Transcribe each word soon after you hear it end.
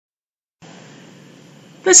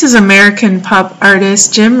This is American pop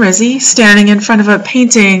artist Jim Rizzi standing in front of a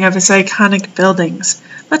painting of his iconic buildings.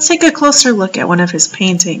 Let's take a closer look at one of his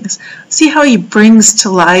paintings. See how he brings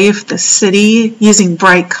to life the city using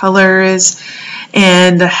bright colors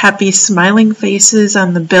and the happy smiling faces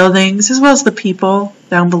on the buildings as well as the people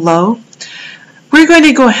down below. We're going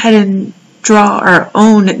to go ahead and draw our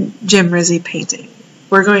own Jim Rizzi painting.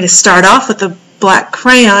 We're going to start off with a black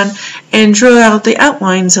crayon and draw out the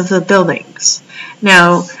outlines of the buildings.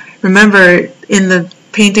 Now, remember, in the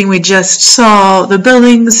painting we just saw, the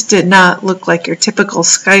buildings did not look like your typical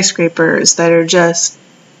skyscrapers that are just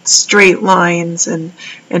straight lines and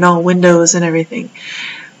all windows and everything.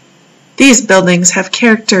 These buildings have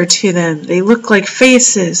character to them. They look like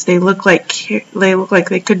faces. They look like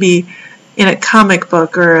they could be in a comic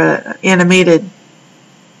book or an animated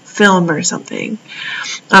film or something.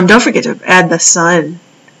 Don't forget to add the sun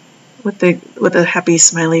with a happy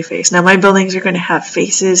smiley face. Now my buildings are going to have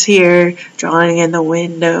faces here, drawing in the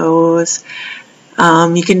windows.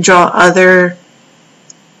 You can draw other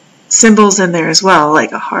symbols in there as well,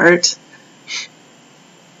 like a heart.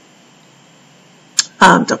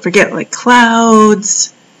 Don't forget like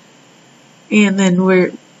clouds. And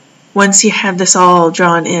then once you have this all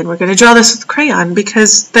drawn in, we're going to draw this with crayon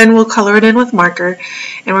because then we'll color it in with marker,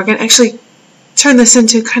 and we're going to actually turn this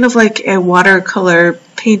into kind of like a watercolor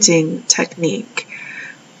painting technique.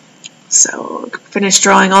 So finish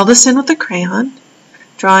drawing all this in with the crayon,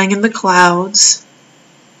 drawing in the clouds.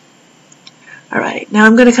 Alright, now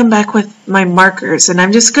I'm going to come back with my markers, and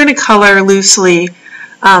I'm just going to color loosely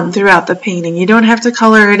throughout the painting. You don't have to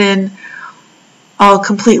color it in all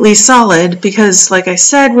completely solid because, like I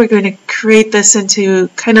said, we're going to create this into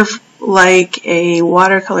kind of like a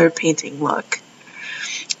watercolor painting look.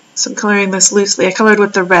 So I'm coloring this loosely. I colored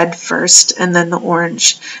with the red first and then the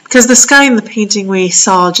orange because the sky in the painting we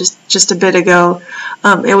saw just a bit ago,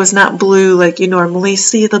 it was not blue like you normally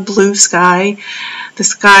see the blue sky. The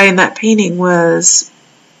sky in that painting was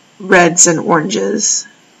reds and oranges,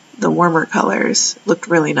 the warmer colors. It looked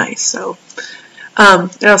really nice. So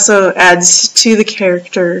it also adds to the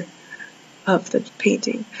character of the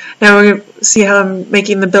painting. Now we're going to see how I'm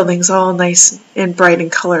making the buildings all nice and bright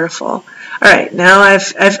and colorful. Alright, now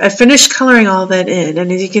I've finished coloring all that in,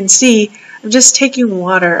 and as you can see, I'm just taking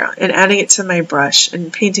water and adding it to my brush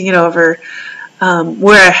and painting it over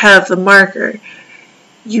where I have the marker.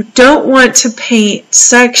 You don't want to paint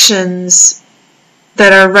sections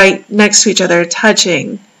that are right next to each other,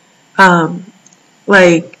 touching.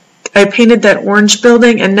 Like I painted that orange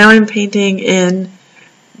building, and now I'm painting in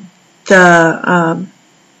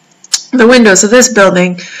the windows of this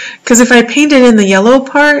building, because if I painted in the yellow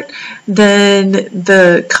part, then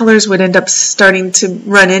the colors would end up starting to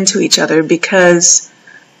run into each other because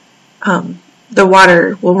the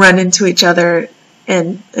water will run into each other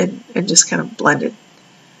and just kind of blend it.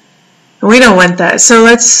 And we don't want that, so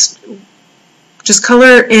let's just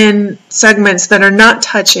color in segments that are not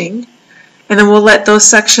touching, and then we'll let those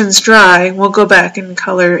sections dry. We'll go back and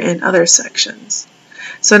color in other sections.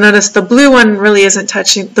 So notice the blue one really isn't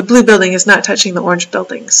touching, the blue building is not touching the orange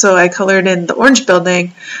building. So I colored in the orange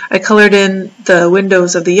building, I colored in the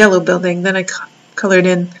windows of the yellow building, then I colored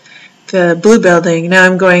in the blue building. Now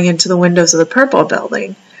I'm going into the windows of the purple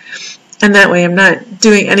building. And that way I'm not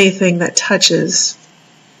doing anything that touches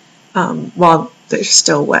while they're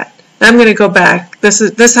still wet. Now I'm going to go back.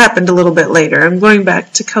 This happened a little bit later. I'm going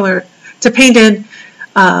back to paint in,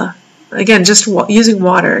 again, just using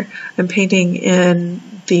water. I'm painting in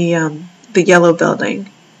the yellow building.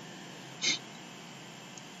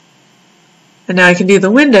 And now I can do the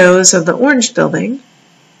windows of the orange building.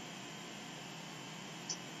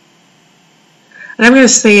 And I'm going to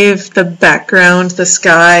save the background, the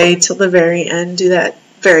sky, till the very end, do that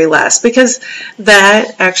very last, because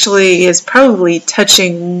that actually is probably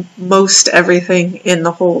touching most everything in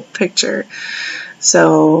the whole picture.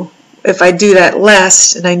 So if I do that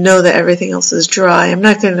last and I know that everything else is dry, I'm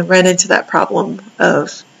not going to run into that problem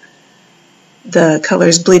of the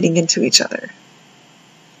colors bleeding into each other.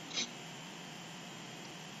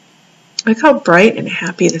 Look how bright and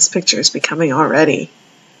happy this picture is becoming already.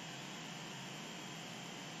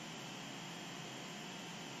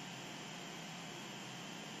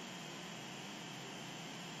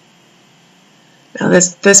 Now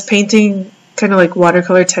this painting, kind of like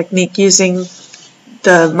watercolor technique using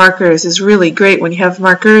the markers, is really great when you have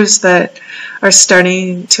markers that are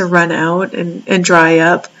starting to run out and dry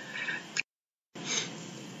up.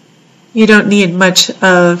 You don't need much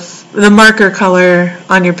of the marker color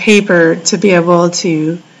on your paper to be able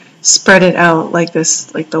to spread it out like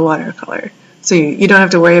this, like the watercolor. So you don't have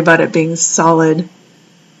to worry about it being solid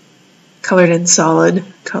colored in solid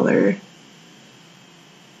color.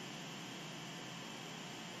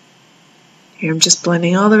 Here I'm just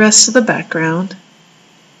blending all the rest of the background.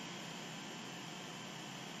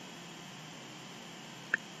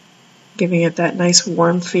 Giving it that nice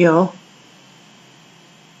warm feel.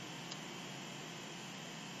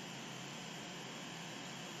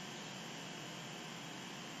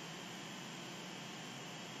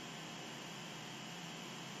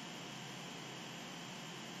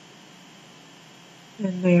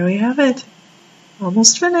 And there we have it.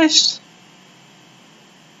 Almost finished.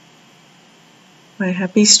 My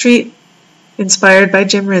Happy Street, inspired by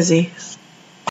Jim Rizzi.